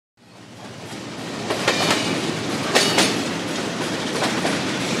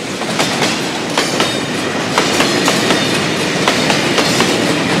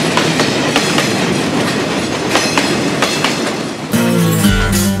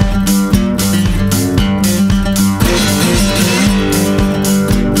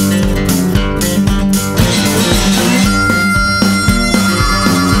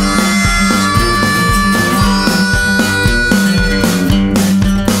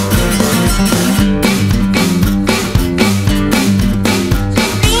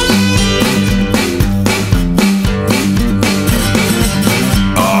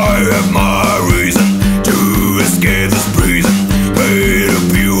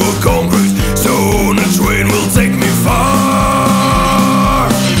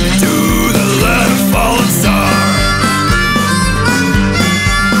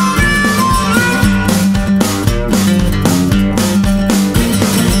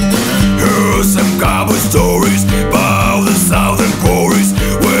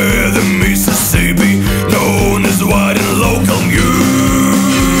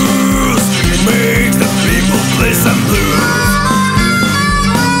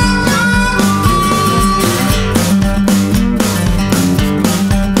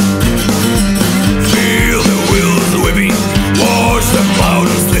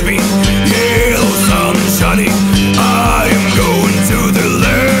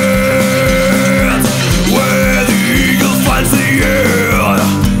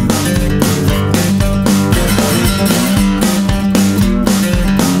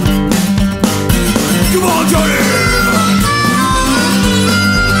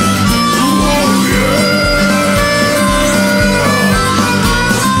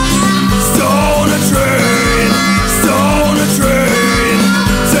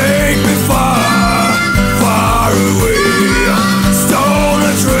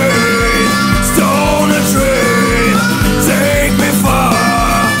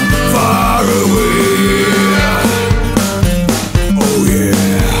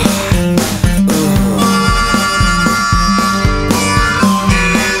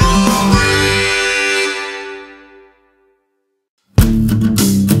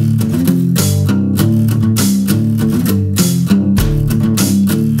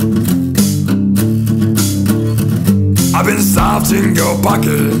your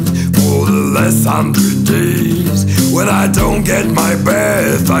pocket for the last 100 days. When I don't get my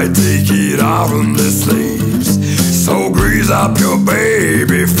bath, I take it out on the sleeves. So grease up your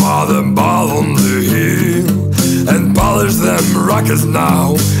baby for the ball on the hill, and polish them rockets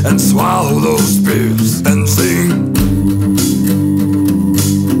now, and swallow those pills, and sing.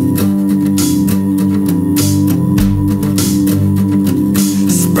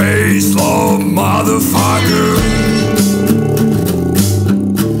 Space love, motherfucker.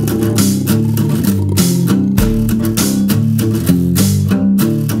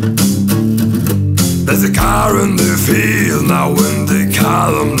 There's a car in the field now when they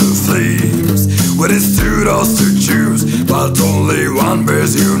call them the flames. With its 2 doors to choose, but only one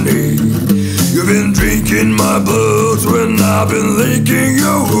bears you need. You've been drinking my blood when I've been licking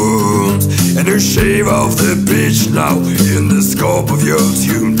your wounds, and you shave off the pitch now in the scope of your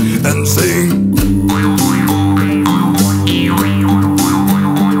tune, and sing.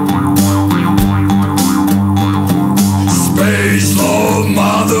 Space love,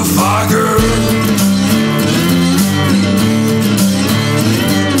 motherfucker.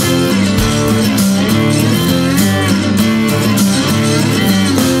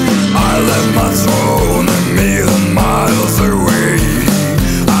 My throne a million miles away.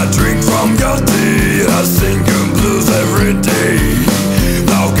 I drink from your teeth, I sing your blues every day.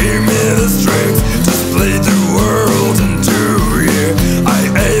 Now give me the strength to split the world in two, yeah. I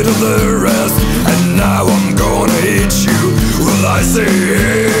ate all the rest, and now I'm gonna eat you. Will I say,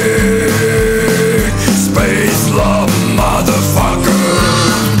 space love, motherfucker.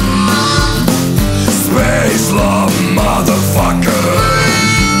 Space love, motherfucker.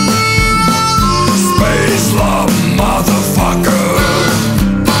 Space love, motherfucker.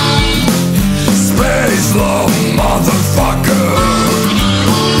 Space love, motherfucker.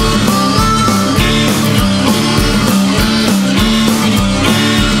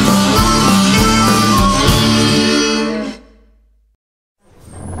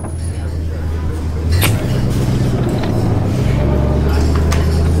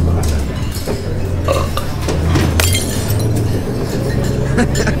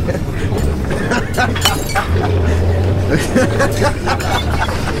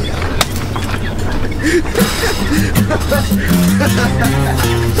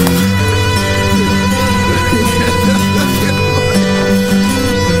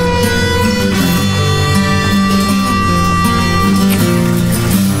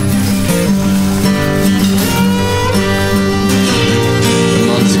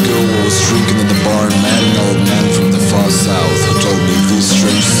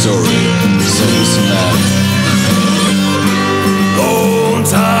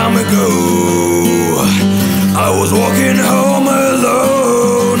 I was walking home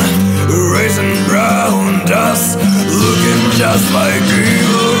alone, raising brown dust, looking just like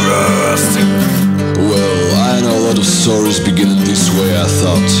evil rust. Well, I know a lot of stories beginning this way, I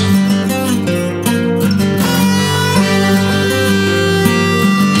thought.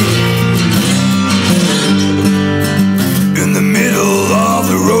 In the middle of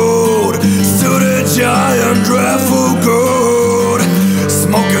the road stood a giant dreadful goat,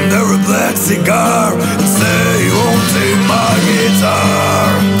 smoking their black cigar and say, "You won't take my guitar."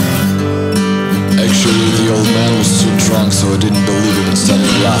 Actually, the old man was too drunk, so I didn't believe him and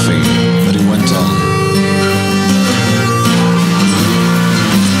started laughing, but he went on.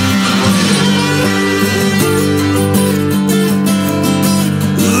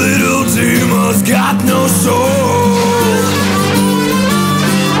 Little Timo's got no soul.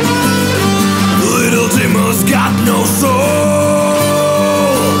 Little Timo's got no soul.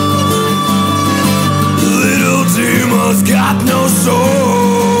 Little Timo's got no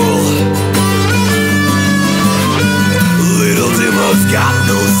soul. Little Timo's got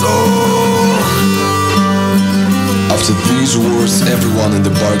no soul. After these words, everyone in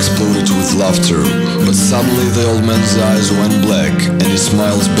the bar exploded with laughter, but suddenly the old man's eyes went black, and he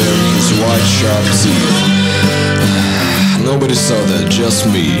smiled baring his white sharp teeth. Nobody saw that, just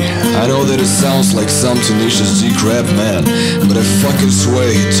me. I know that it sounds like some tenacious D-crap man, but I fucking swear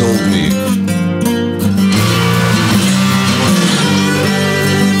he told me.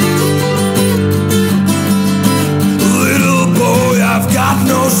 Little boy, I've got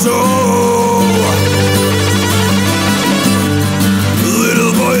no soul.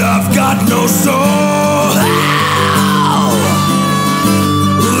 Little boy, I've got no soul.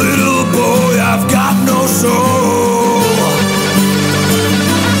 Little boy, I've got no soul.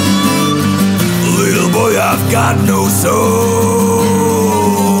 Little boy, I've got no soul.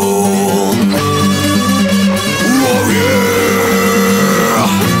 Oh yeah.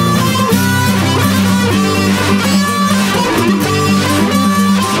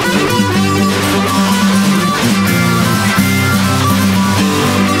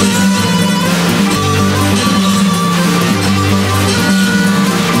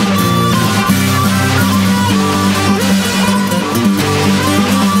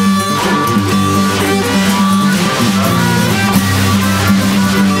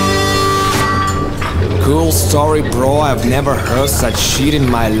 cool story, bro. I've never heard such shit in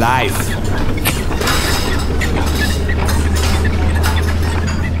my life.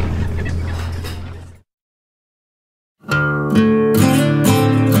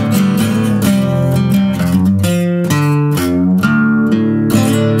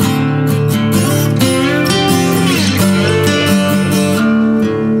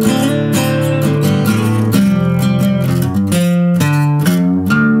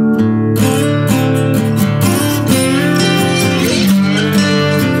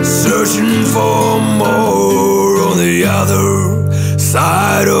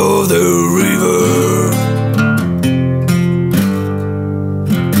 Side of the river,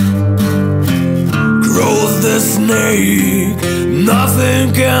 grows the snake,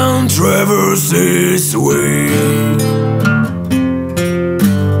 nothing can traverse its way.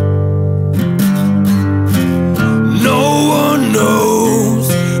 No one knows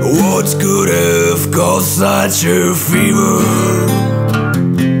what could have caused such a fever.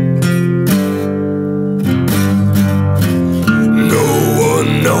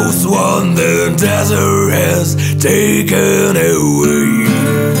 Knows what the desert has taken away.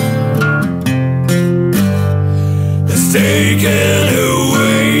 Has taken away.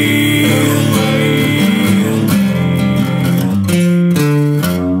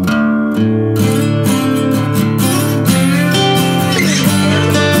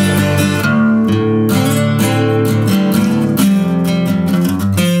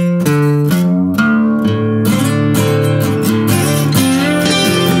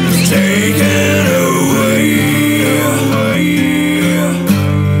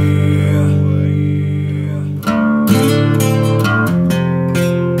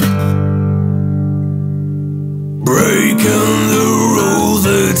 Breaking the rules,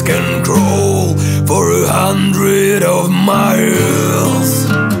 it can crawl for 100 of miles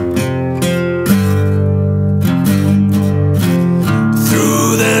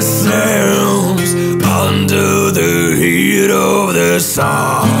through the sands under the heat of the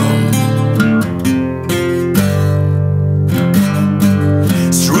sun.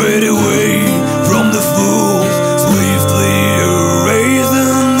 Straight away from the fools, swiftly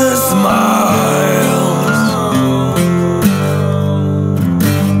erasing the smiles.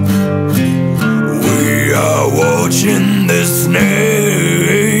 We are watching the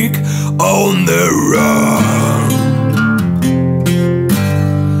snake on the run.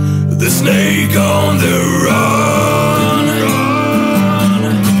 The snake on the run.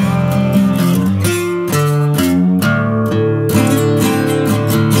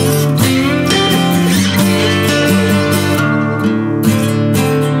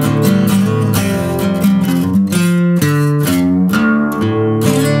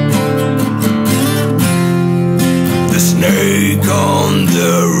 Snake on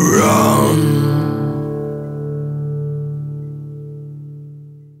the run.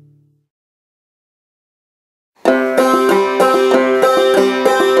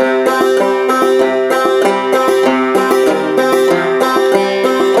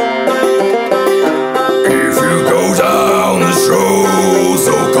 If you go down this road,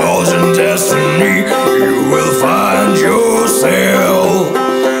 so called your destiny, you will find yourself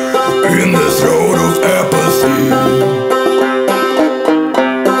in the throat of apathy.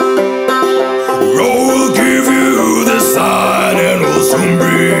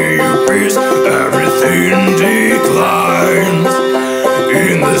 Everything declines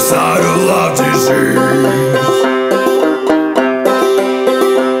in the sight of love disease.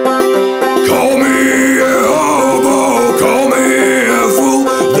 Call me a hobo, call me a fool,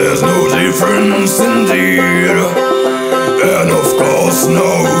 there's no difference indeed, and of course no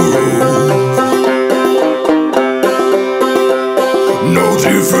rules. No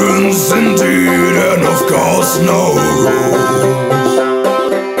difference indeed, and of course no rules.